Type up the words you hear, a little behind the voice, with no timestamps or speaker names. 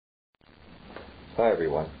Hi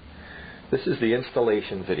everyone. This is the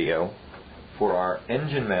installation video for our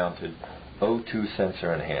engine-mounted O2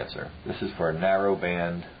 sensor enhancer. This is for a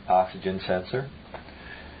narrow-band oxygen sensor.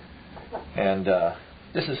 And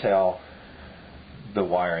this is how the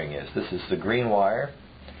wiring is. This is the green wire.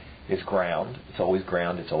 It's ground. It's always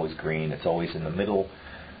ground. It's always green. It's always in the middle,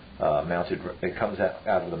 mounted. It comes out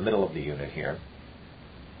of the middle of the unit here.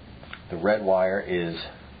 The red wire is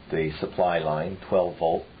the supply line, 12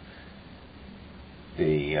 volt.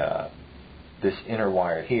 This inner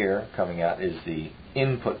wire here coming out is the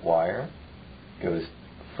input wire. Goes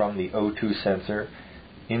from the O2 sensor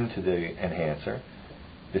into the enhancer.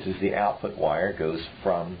 This is the output wire. Goes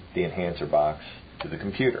from the enhancer box to the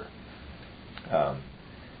computer. The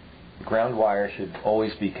ground wire should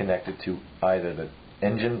always be connected to either the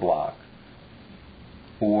engine block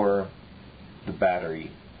or the battery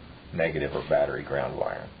negative or battery ground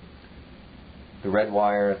wire. The red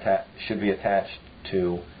wire should be attached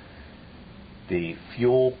to the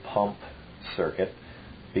fuel pump circuit,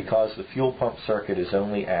 because the fuel pump circuit is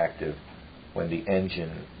only active when the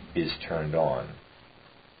engine is turned on.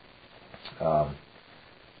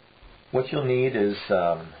 What you'll need is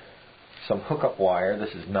some hookup wire.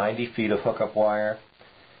 This is 90 feet of hookup wire.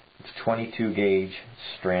 It's 22 gauge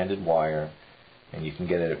stranded wire, and you can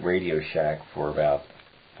get it at Radio Shack for about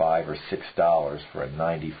 $5 or $6 for a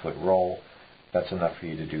 90-foot roll. That's enough for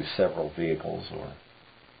you to do several vehicles, or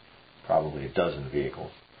probably a dozen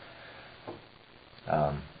vehicles.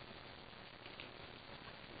 The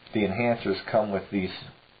enhancers come with these.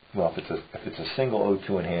 Well, if it's a single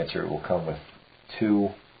O2 enhancer, it will come with 2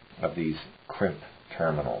 of these crimp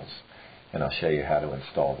terminals, and I'll show you how to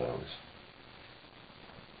install those.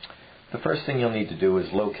 The first thing you'll need to do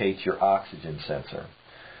is locate your oxygen sensor.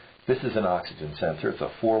 This is an oxygen sensor. It's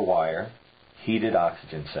a 4-wire heated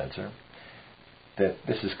oxygen sensor.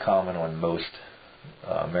 This is common on most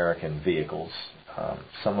American vehicles.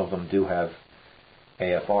 Some of them do have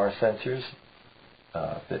AFR sensors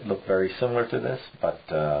that look very similar to this, but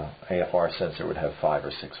AFR sensor would have 5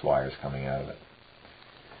 or 6 wires coming out of it.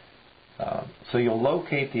 So you'll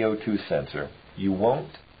locate the O2 sensor. You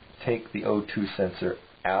won't take the O2 sensor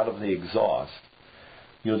out of the exhaust.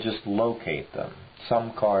 You'll just locate them.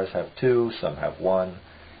 Some cars have 2, some have 1.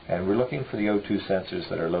 And we're looking for the O2 sensors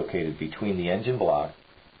that are located between the engine block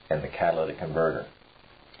and the catalytic converter.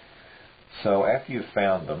 So after you've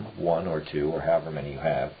found them, 1 or 2 or however many you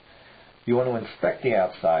have, you want to inspect the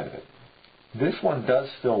outside of it. This one does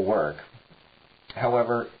still work.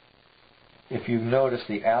 However, if you notice,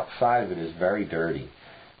 the outside of it is very dirty.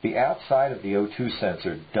 The outside of the O2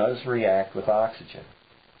 sensor does react with oxygen.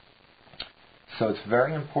 So it's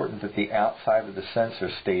very important that the outside of the sensor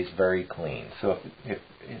stays very clean. So if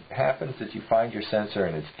it happens that you find your sensor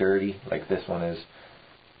and it's dirty, like this one is,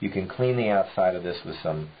 you can clean the outside of this with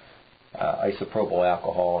some isopropyl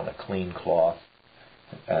alcohol and a clean cloth.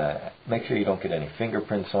 Make sure you don't get any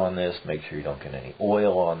fingerprints on this. Make sure you don't get any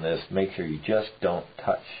oil on this. Make sure you just don't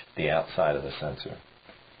touch the outside of the sensor.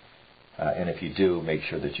 And if you do, make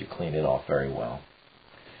sure that you clean it off very well.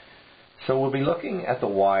 So we'll be looking at the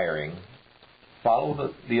wiring.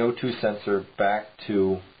 Follow the O2 sensor back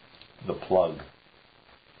to the plug,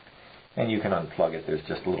 and you can unplug it. There's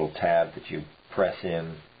just a little tab that you press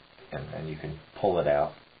in, and you can pull it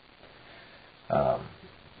out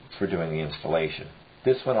for doing the installation.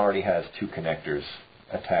 This one already has 2 connectors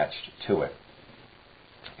attached to it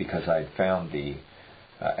because I found the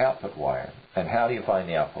output wire. And how do you find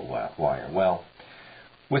the output wire? Well,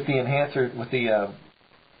 with the enhancer, with the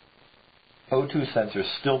O2 sensor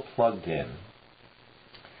still plugged in,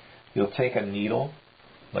 you'll take a needle,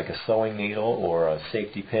 like a sewing needle or a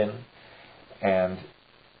safety pin, and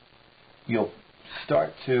you'll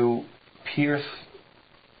start to pierce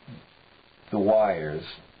the wires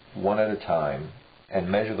one at a time and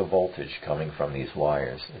measure the voltage coming from these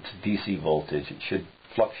wires. It's DC voltage. It should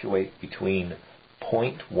fluctuate between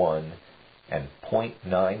 0.1 and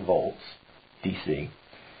 0.9 volts DC,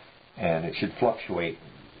 and it should fluctuate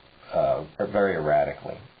very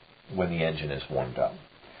erratically when the engine is warmed up.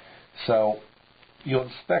 So you'll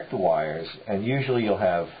inspect the wires, and usually you'll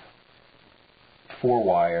have 4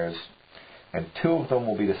 wires, and 2 of them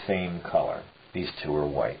will be the same color. These 2 are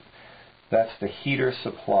white. That's the heater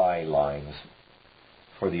supply lines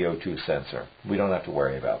for the O2 sensor. We don't have to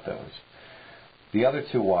worry about those. The other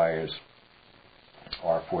 2 wires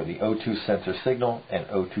are for the O2 sensor signal and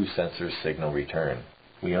O2 sensor signal return.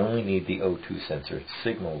 We only need the O2 sensor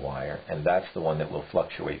signal wire, and that's the one that will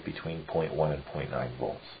fluctuate between 0.1 and 0.9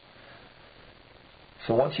 volts.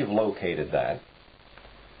 So once you've located that,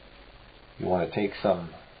 you want to take some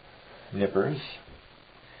nippers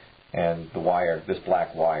And the wire, this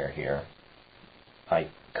black wire here, I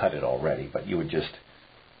cut it already, but you would just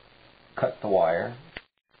cut the wire,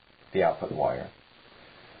 the output wire.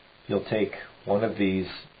 You'll take one of these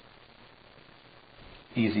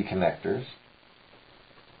easy connectors,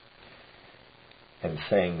 and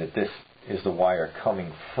saying that this is the wire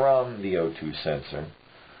coming from the O2 sensor,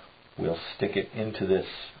 we'll stick it into this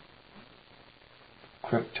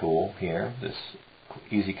crimp tool here, this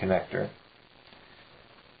easy connector,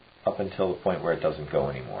 up until the point where it doesn't go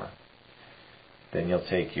anymore. Then you'll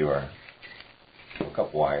take your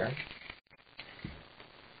hookup wire,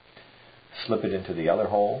 slip it into the other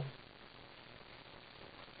hole,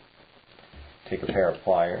 take a pair of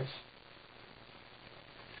pliers,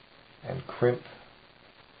 and crimp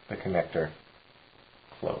the connector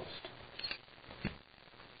closed.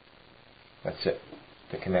 That's it.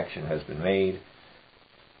 The connection has been made.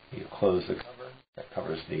 You close the cover, that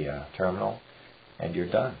covers the terminal, and you're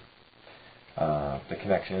done. The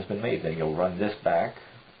connection has been made. Then you'll run this back,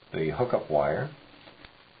 the hookup wire,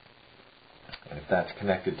 and if that's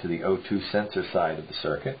connected to the O2 sensor side of the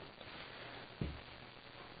circuit,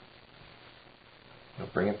 you'll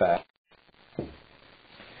bring it back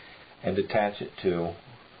and attach it to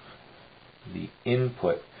the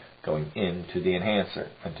input going into the enhancer.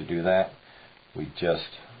 And to do that, we just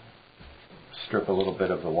strip a little bit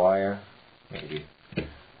of the wire, maybe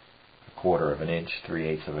 1/4 of an inch,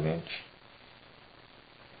 3/8 of an inch.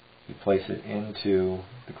 You place it into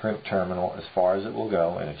the crimp terminal as far as it will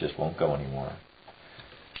go, and it just won't go anymore.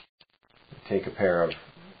 You take a pair of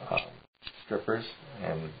strippers,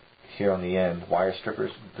 and here on the end, wire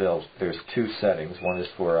strippers, there's two settings. One is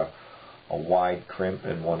for a wide crimp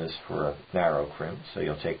and one is for a narrow crimp. So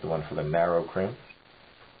you'll take the one for the narrow crimp,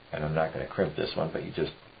 and I'm not going to crimp this one, but you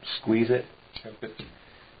just squeeze it, crimp it,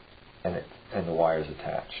 and the wire is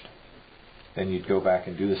attached. Then you'd go back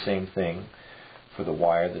and do the same thing for the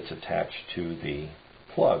wire that's attached to the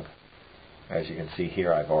plug. As you can see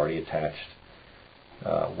here, I've already attached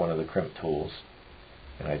one of the crimp tools,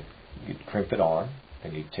 and you'd crimp it on,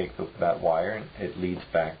 and you take that wire, and it leads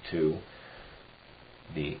back to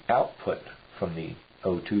the output from the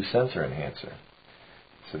O2 sensor enhancer.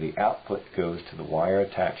 So the output goes to the wire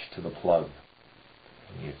attached to the plug.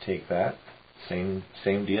 And you take that, same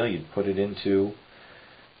deal, you'd put it into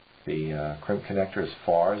the crimp connector as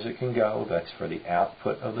far as it can go. That's for the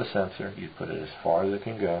output of the sensor. You put it as far as it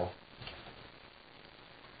can go.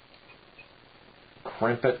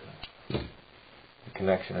 Crimp it. The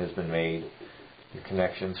connection has been made. Your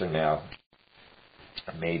connections are now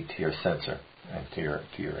made to your sensor and to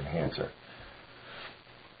your enhancer.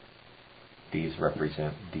 These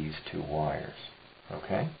represent these two wires.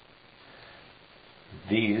 Okay?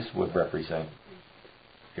 These would represent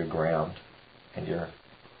your ground and your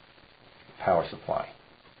power supply.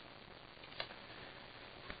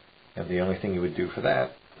 And the only thing you would do for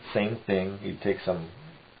that, same thing, you'd take some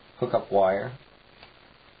hookup wire,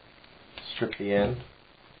 strip the end,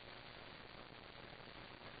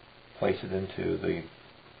 place it into the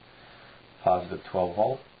positive 12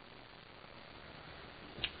 volt,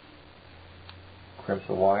 crimp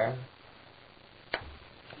the wire,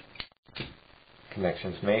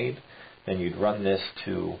 connections made. Then you'd run this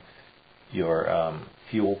to your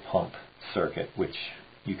fuel pump circuit, which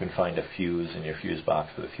you can find a fuse in your fuse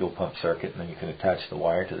box for the fuel pump circuit, and then you can attach the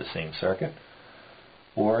wire to the same circuit.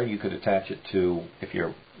 Or you could attach it to, if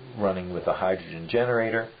you're running with a hydrogen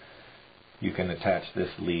generator, you can attach this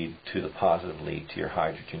lead to the positive lead to your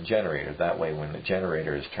hydrogen generator. That way when the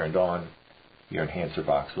generator is turned on, your enhancer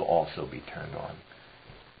box will also be turned on.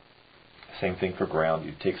 Same thing for ground.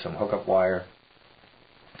 You take some hookup wire,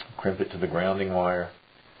 crimp it to the grounding wire,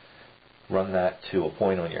 run that to a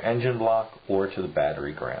point on your engine block or to the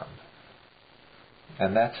battery ground.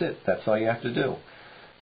 And that's it. That's all you have to do.